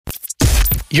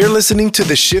You're listening to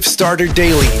the Shift Starter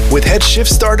Daily with head Shift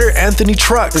Starter Anthony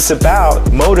Trucks. It's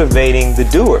about motivating the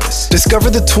doers. Discover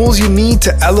the tools you need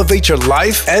to elevate your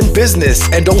life and business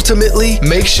and ultimately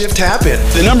make shift happen.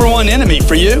 The number one enemy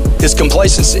for you is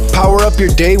complacency. Power up your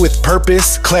day with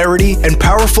purpose, clarity, and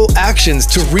powerful actions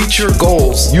to reach your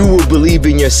goals. You will believe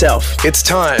in yourself. It's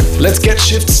time. Let's get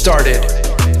shift started.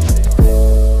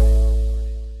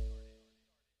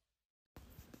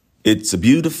 It's a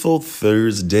beautiful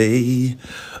Thursday.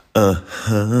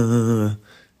 I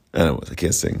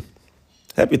can't sing.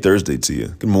 Happy Thursday to you.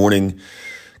 Good morning,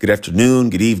 good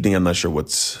afternoon, good evening. I'm not sure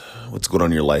what's going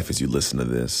on in your life as you listen to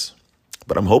this,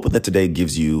 but I'm hoping that today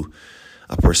gives you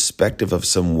a perspective of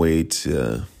some way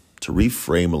to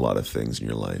reframe a lot of things in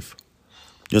your life.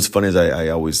 You know, what's funny is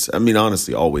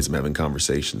honestly, always I'm having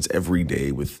conversations every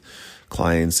day with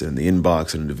clients in the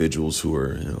inbox and individuals who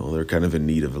are, they're kind of in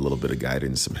need of a little bit of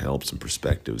guidance, some help, some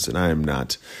perspectives. And I am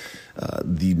not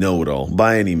the know-it-all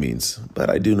by any means, but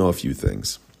I do know a few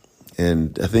things.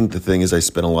 And I think the thing is I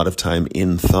spend a lot of time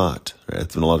in thought. Right? I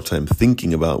spend a lot of time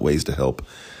thinking about ways to help.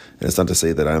 And it's not to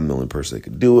say that I'm the only person that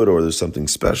could do it or there's something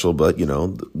special, but,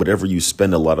 whatever you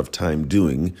spend a lot of time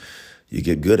doing, you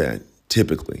get good at,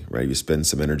 typically, right? You spend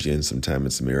some energy and some time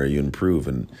in some area, you improve.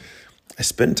 And I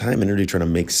spend time and energy trying to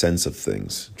make sense of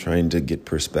things, trying to get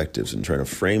perspectives and trying to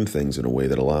frame things in a way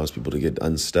that allows people to get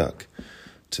unstuck,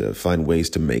 to find ways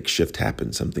to make shift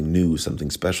happen, something new, something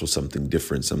special, something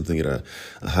different, something at a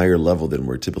higher level than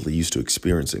we're typically used to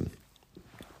experiencing.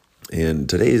 And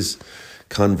today's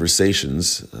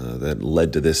conversations that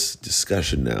led to this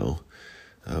discussion now,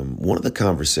 one of the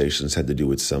conversations had to do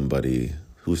with somebody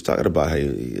who was talking about how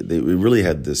they really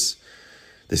had this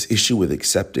issue with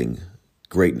accepting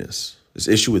greatness. This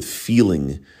issue with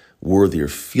feeling worthy or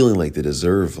feeling like they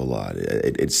deserve a lot.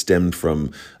 It stemmed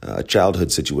from a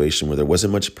childhood situation where there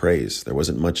wasn't much praise. There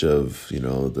wasn't much of,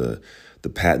 the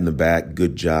pat in the back,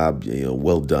 good job,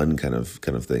 well done kind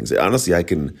of things. Honestly, I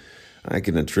can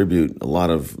attribute a lot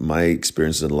of my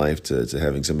experiences in life to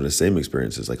having some of the same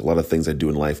experiences. Like a lot of things I do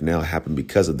in life now happen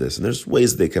because of this. And there's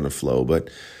ways they kind of flow, but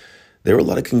there were a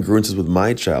lot of congruences with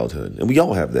my childhood. And we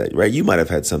all have that, right? You might have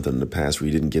had something in the past where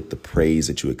you didn't get the praise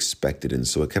that you expected. And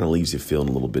so it kind of leaves you feeling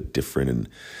a little bit different and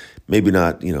maybe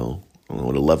not, at a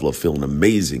level of feeling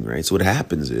amazing, right? So what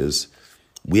happens is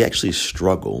we actually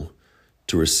struggle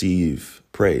to receive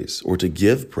praise or to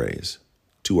give praise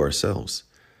to ourselves.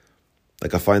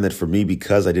 Like I find that for me,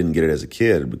 because I didn't get it as a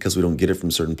kid, because we don't get it from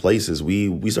certain places,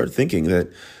 we start thinking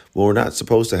that, well, we're not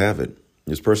supposed to have it.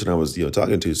 This person I was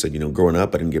talking to said, growing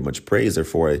up, I didn't get much praise.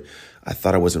 Therefore, I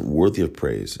thought I wasn't worthy of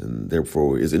praise. And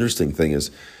therefore, the interesting thing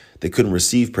is they couldn't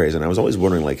receive praise. And I was always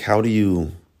wondering, like, how do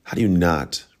you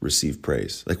not receive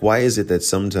praise? Like, why is it that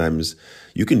sometimes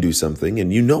you can do something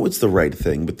and it's the right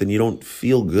thing, but then you don't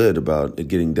feel good about it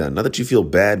getting done? Not that you feel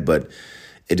bad, but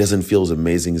it doesn't feel as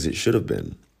amazing as it should have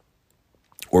been.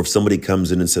 Or if somebody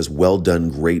comes in and says, well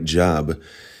done, great job,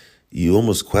 you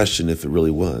almost question if it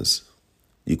really was.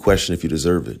 You question if you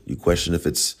deserve it. You question if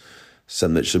it's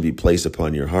something that should be placed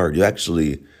upon your heart. You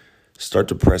actually start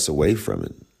to press away from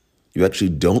it. You actually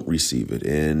don't receive it.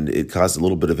 And it causes a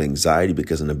little bit of anxiety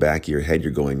because in the back of your head,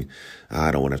 you're going, I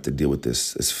don't want to have to deal with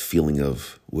this feeling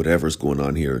of whatever's going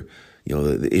on here.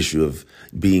 The issue of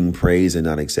being praised and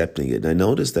not accepting it. And I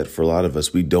noticed that for a lot of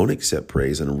us, we don't accept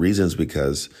praise. And the reason is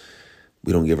because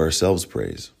we don't give ourselves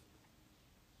praise.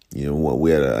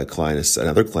 We had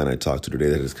another client I talked to today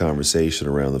that had this conversation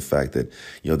around the fact that,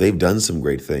 they've done some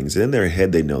great things. In their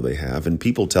head, they know they have, and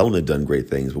people tell them they've done great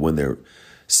things. But when they're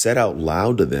said out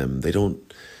loud to them, they don't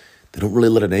really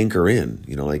let it anchor in.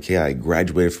 Like, hey, I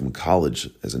graduated from college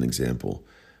as an example.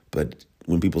 But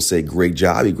when people say, great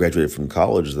job, you graduated from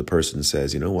college, the person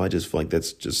says, I just feel like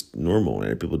that's just normal.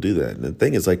 And people do that. And the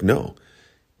thing is like, no.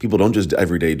 People don't just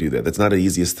every day do that. That's not the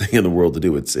easiest thing in the world to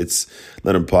do. It's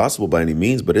not impossible by any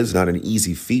means, but it's not an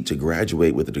easy feat to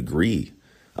graduate with a degree,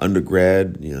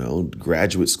 undergrad,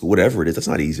 graduate school, whatever it is. That's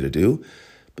not easy to do.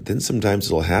 But then sometimes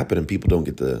it'll happen and people don't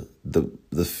get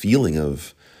the feeling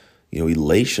of,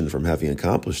 elation from having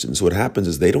accomplished it. And so what happens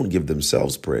is they don't give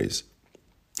themselves praise.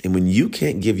 And when you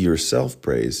can't give yourself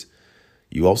praise,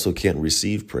 you also can't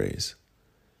receive praise.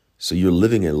 So you're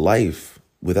living a life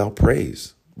without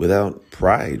praise, without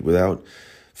pride, without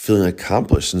feeling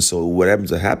accomplished. And so what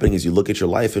ends up happening is you look at your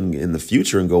life in the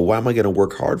future and go, why am I going to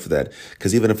work hard for that?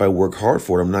 Because even if I work hard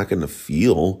for it, I'm not going to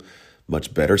feel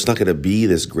much better. It's not going to be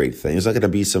this great thing. It's not going to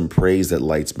be some praise that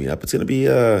lights me up. It's going to be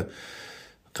a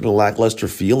kind of lackluster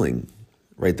feeling,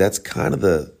 right? That's kind of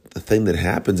the thing that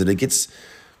happens. And it gets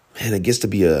man, it gets to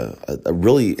be a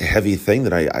really heavy thing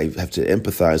that I have to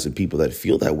empathize with people that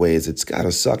feel that way. Is it's got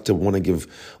to suck to want to give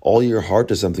all your heart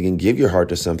to something and give your heart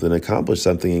to something and accomplish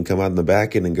something and come out in the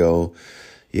back end and go,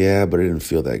 yeah, but it didn't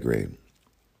feel that great.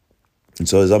 And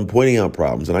so as I'm pointing out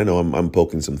problems, and I know I'm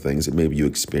poking some things that maybe you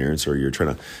experience or you're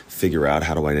trying to figure out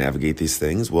how do I navigate these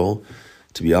things. Well,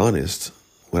 to be honest,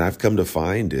 what I've come to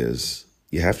find is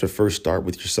you have to first start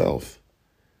with yourself.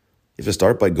 You have to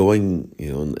start by going,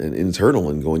 internal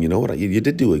and going, you know what, you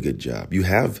did do a good job. You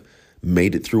have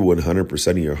made it through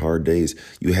 100% of your hard days.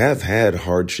 You have had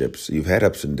hardships. You've had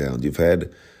ups and downs. You've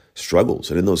had struggles.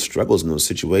 And in those struggles, in those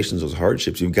situations, those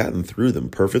hardships, you've gotten through them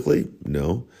perfectly?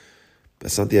 No,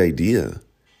 that's not the idea.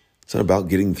 It's not about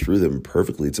getting through them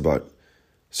perfectly. It's about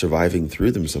surviving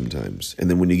through them sometimes. And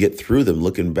then when you get through them,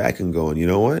 looking back and going, you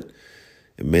know what?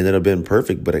 It may not have been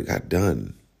perfect, but it got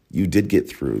done. You did get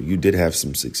through. You did have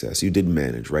some success. You did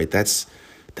manage, right? That's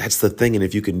the thing. And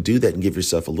if you can do that and give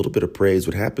yourself a little bit of praise,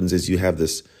 what happens is you have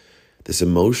this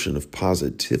emotion of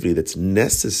positivity that's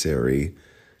necessary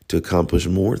to accomplish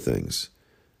more things.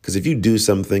 Because if you do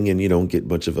something and you don't get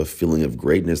much of a feeling of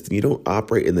greatness, then you don't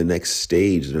operate in the next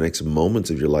stage, the next moments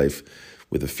of your life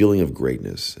with a feeling of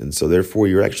greatness. And so therefore,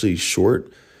 you're actually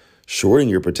shorting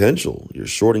your potential. You're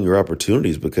shorting your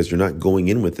opportunities because you're not going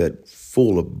in with that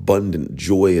full, abundant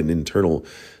joy and internal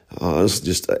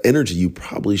energy you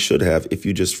probably should have if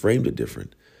you just framed it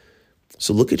different.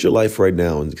 So look at your life right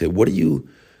now and say, what are you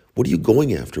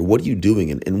going after? What are you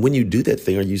doing? And when you do that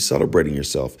thing, are you celebrating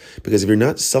yourself? Because if you're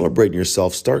not celebrating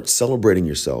yourself, start celebrating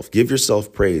yourself. Give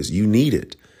yourself praise. You need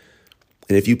it.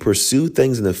 And if you pursue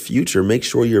things in the future, make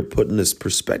sure you're putting this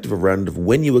perspective around of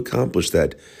when you accomplish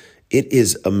that. It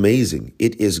is amazing.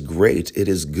 It is great. It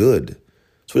is good.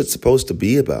 That's what it's supposed to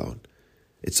be about.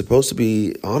 It's supposed to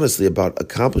be, honestly, about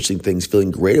accomplishing things, feeling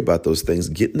great about those things,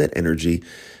 getting that energy,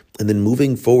 and then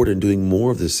moving forward and doing more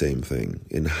of the same thing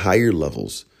in higher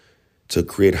levels to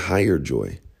create higher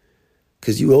joy.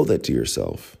 Because you owe that to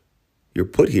yourself. You're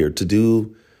put here to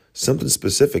do something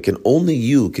specific, and only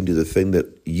you can do the thing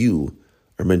that you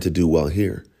are meant to do while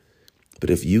here. But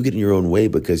if you get in your own way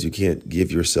because you can't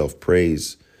give yourself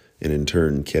praise and in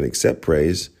turn can't accept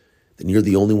praise, then you're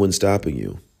the only one stopping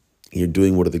you. And you're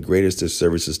doing one of the greatest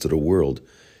disservices to the world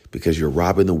because you're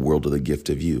robbing the world of the gift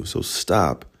of you. So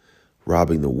stop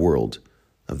robbing the world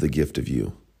of the gift of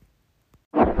you.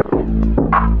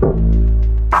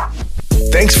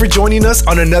 Thanks for joining us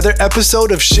on another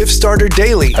episode of Shift Starter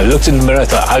Daily. I looked in the mirror, I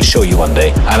thought, I'll show you one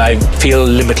day, and I feel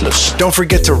limitless. Don't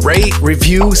forget to rate,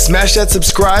 review, smash that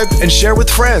subscribe, and share with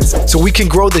friends so we can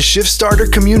grow the Shift Starter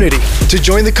community. To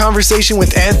join the conversation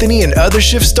with Anthony and other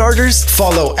Shift Starters,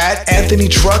 follow @Anthony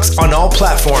Trucks on all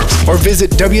platforms or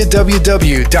visit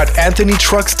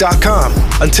www.anthonytrucks.com.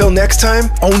 Until next time,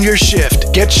 own your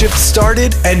shift, get shift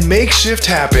started, and make shift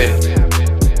happen.